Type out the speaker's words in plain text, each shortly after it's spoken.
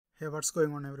Hey, what's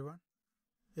going on everyone?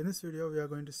 In this video we are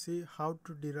going to see how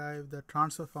to derive the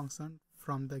transfer function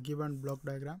from the given block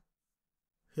diagram.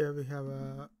 Here we have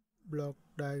a block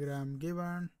diagram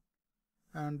given,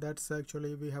 and that's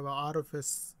actually we have a R of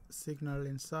S signal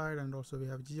inside, and also we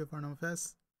have G of 1 of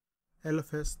S, L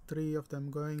of S, three of them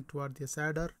going toward this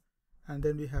adder, and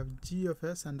then we have G of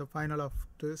S, and the final of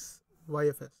this Y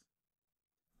of S,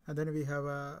 and then we have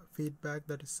a feedback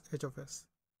that is H of S.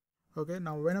 Okay,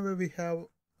 now whenever we have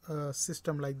a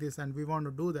system like this and we want to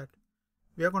do that,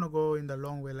 we are going to go in the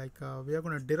long way, like we are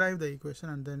going to derive the equation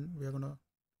and then we are going to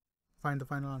find the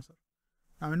final answer.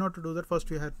 Now in order to do that,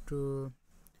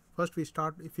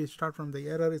 if we start from the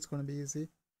error, it's going to be easy.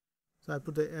 So I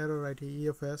put the error right here, E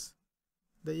of S.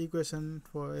 The equation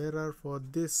for error for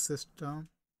this system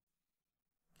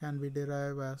can be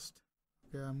derived as,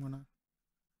 okay, I'm going to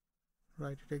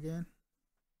write it again,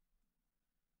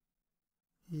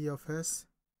 E of S,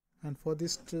 and for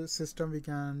this system we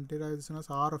can derive this as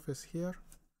R of S here,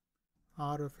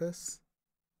 R of S,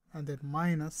 and then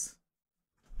minus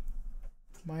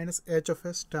H of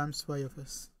S times Y of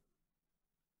S,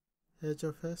 H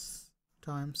of S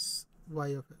times Y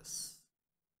of S,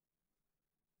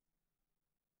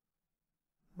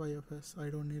 Y of S.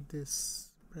 I don't need this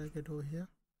bracket over here.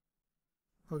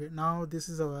 Okay, now this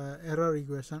is our error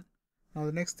equation. Now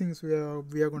the next things we are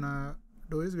gonna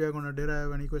do is we are gonna derive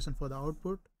an equation for the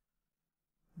output.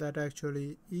 That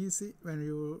actually easy. When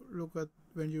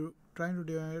you trying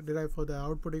to derive for the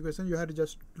output equation, you have to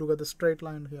just look at the straight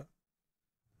line here.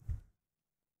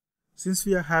 Since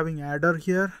we are having adder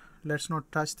here, let's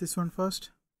not touch this one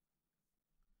first,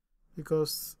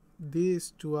 because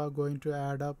these two are going to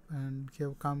add up and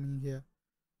come in here.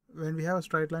 When we have a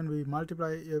straight line, we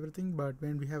multiply everything, but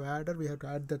when we have adder, we have to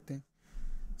add that thing.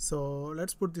 So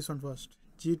let's put this one first,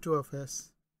 G2 of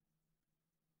S,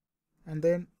 and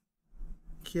then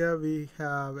here we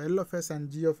have L of S and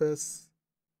G of S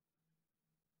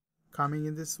coming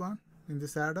in this one, in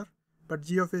this adder, but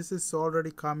G of S is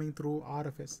already coming through R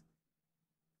of S,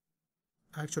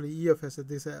 actually E of S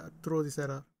through this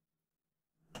error.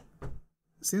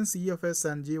 Since E of S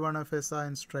and G1 of S are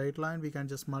in straight line, we can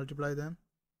just multiply them.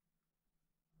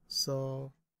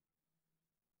 So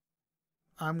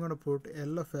I'm going to put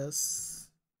L of S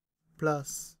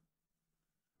plus,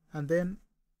 and then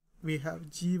we have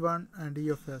G1 and E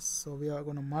of S, so we are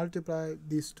going to multiply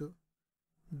these two,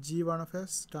 G1 of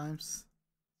S times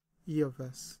E of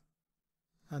S,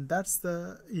 and that's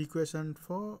the equation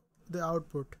for the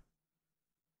output.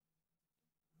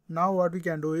 Now what we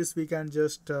can do is we can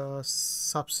just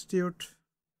substitute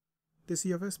this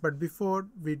E of S, but before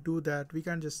we do that, we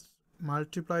can just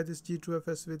multiply this G2 of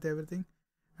S with everything,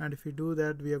 and if we do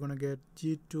that, we are going to get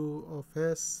G2 of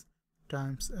S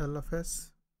times L of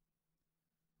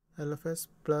S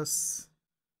plus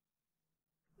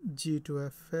G2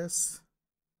 of S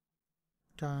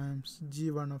times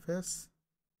G1 of S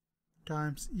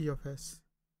times E of S.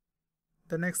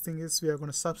 The next thing is we are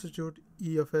going to substitute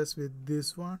E of S with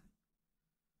this one,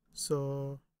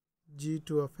 so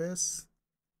G2 of S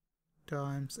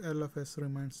times L of S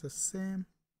remains the same,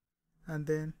 and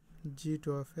then G2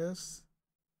 of S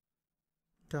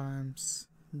times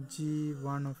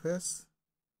G1 of S,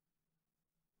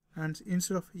 and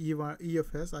instead of E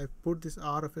of S, I put this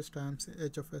R of S times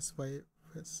H of S, Y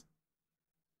of S,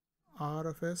 R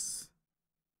of S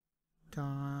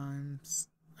times,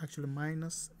 actually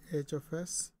minus H of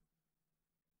S,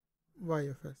 Y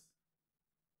of S.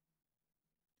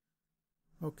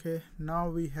 Okay, now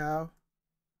we have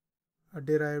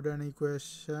derived an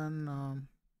equation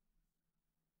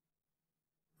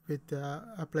with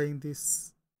applying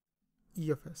this E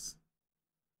of S.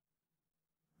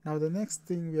 Now the next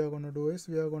thing we are going to do is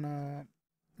we are going to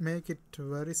make it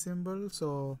very simple.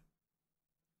 So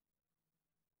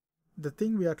the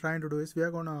thing we are trying to do is we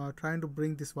are going to trying to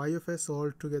bring this Y of S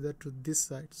all together to this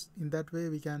side. In that way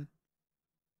we can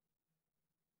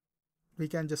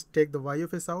just take the Y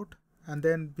of S out and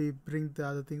then we bring the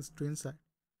other things to inside.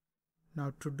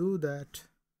 Now to do that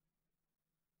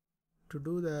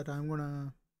I'm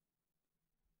gonna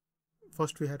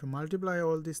first we have to multiply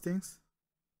all these things.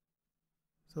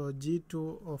 So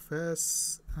G2 of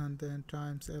S and then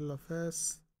times L of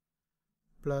S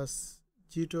plus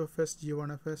G2 of S,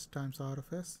 G1 of S times R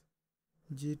of S,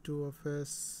 G2 of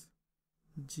S,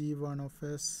 G1 of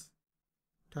S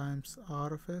times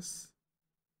R of S,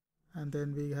 and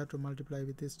then we have to multiply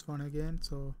with this one again.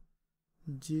 So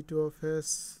G2 of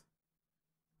S,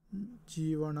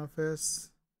 G1 of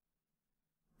S,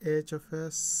 H of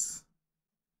S,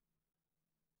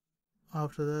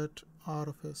 after that R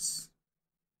of S.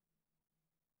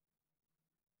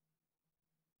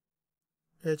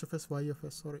 h of s, y of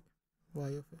s, sorry, y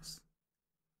of s.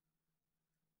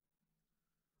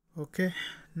 Okay,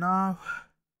 now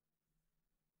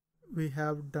we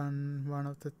have done one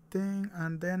of the thing,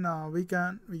 and then we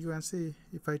can see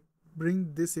if I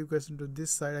bring this equation to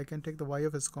this side, I can take the y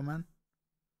of s command.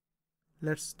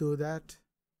 Let's do that.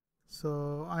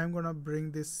 So I'm gonna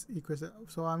bring this equation,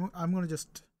 so I'm gonna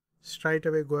just straight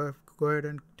away go ahead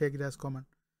and take it as command.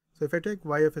 So if I take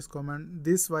y of s command,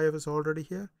 this y of s already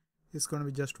here is going to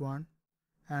be just 1,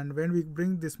 and when we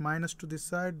bring this minus to this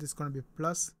side, this is going to be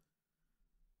plus.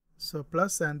 So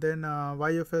plus, and then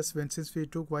y of s, since we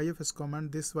took y of s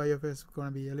command, this y of s is going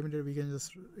to be eliminated. We can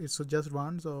just, it's just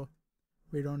 1, so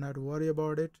we don't have to worry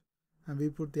about it. And we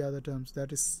put the other terms,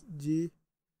 that is g2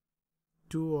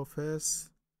 of s,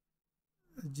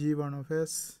 g1 of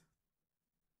s,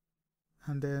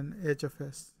 and then h of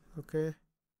s. Okay,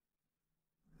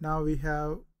 now we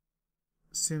have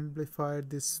simplified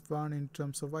this one in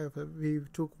terms of y of s. We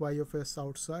took y of s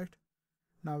outside.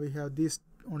 Now we have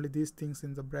only these things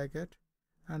in the bracket,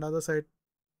 and other side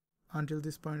until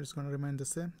this point is going to remain the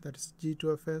same, that is g2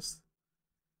 of s,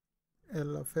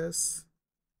 l of s,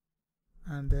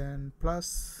 and then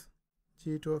plus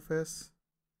g2 of s,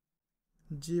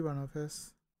 g1 of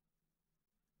s,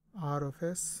 r of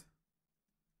s.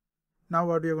 Now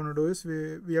what we are going to do is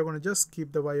we are going to just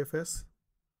keep the y of s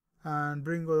and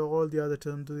bring all the other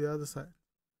terms to the other side.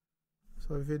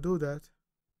 So if we do that,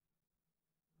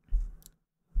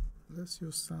 let's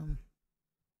use some,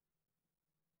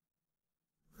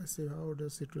 let's see how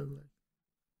does it look like,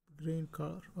 green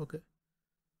color. Okay,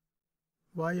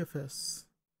 y of s,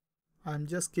 I'm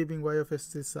just keeping y of s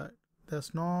this side.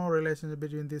 There's no relationship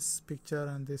between this picture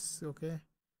and this. Okay,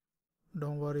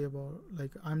 don't worry about,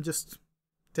 like, I'm just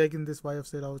taking this y of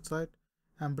z outside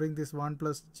and bring this 1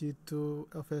 plus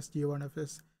g2 of s, g1 of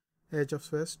s, h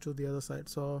of s to the other side.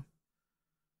 So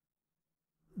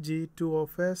g2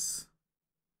 of s,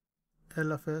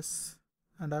 l of s,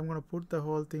 and I'm going to put the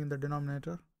whole thing in the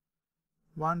denominator,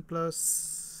 1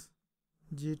 plus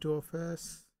g2 of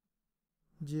s,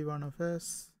 g1 of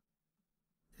s,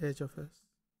 h of s.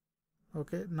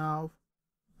 Okay, now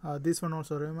this one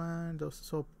also remains,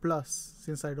 so plus,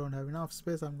 since I don't have enough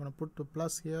space, I'm going to put the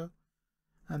plus here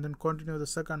and then continue the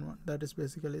second one, that is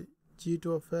basically g2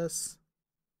 of s,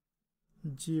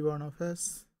 g1 of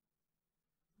s,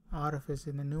 r of s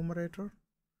in the numerator,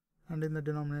 and in the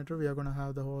denominator we are going to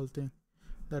have the whole thing,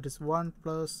 that is 1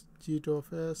 plus g2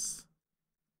 of s,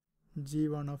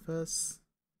 g1 of s,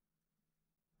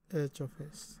 h of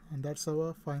s, and that's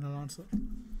our final answer.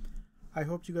 I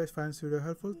hope you guys find this video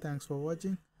helpful. Thanks for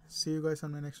watching. See you guys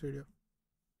on my next video.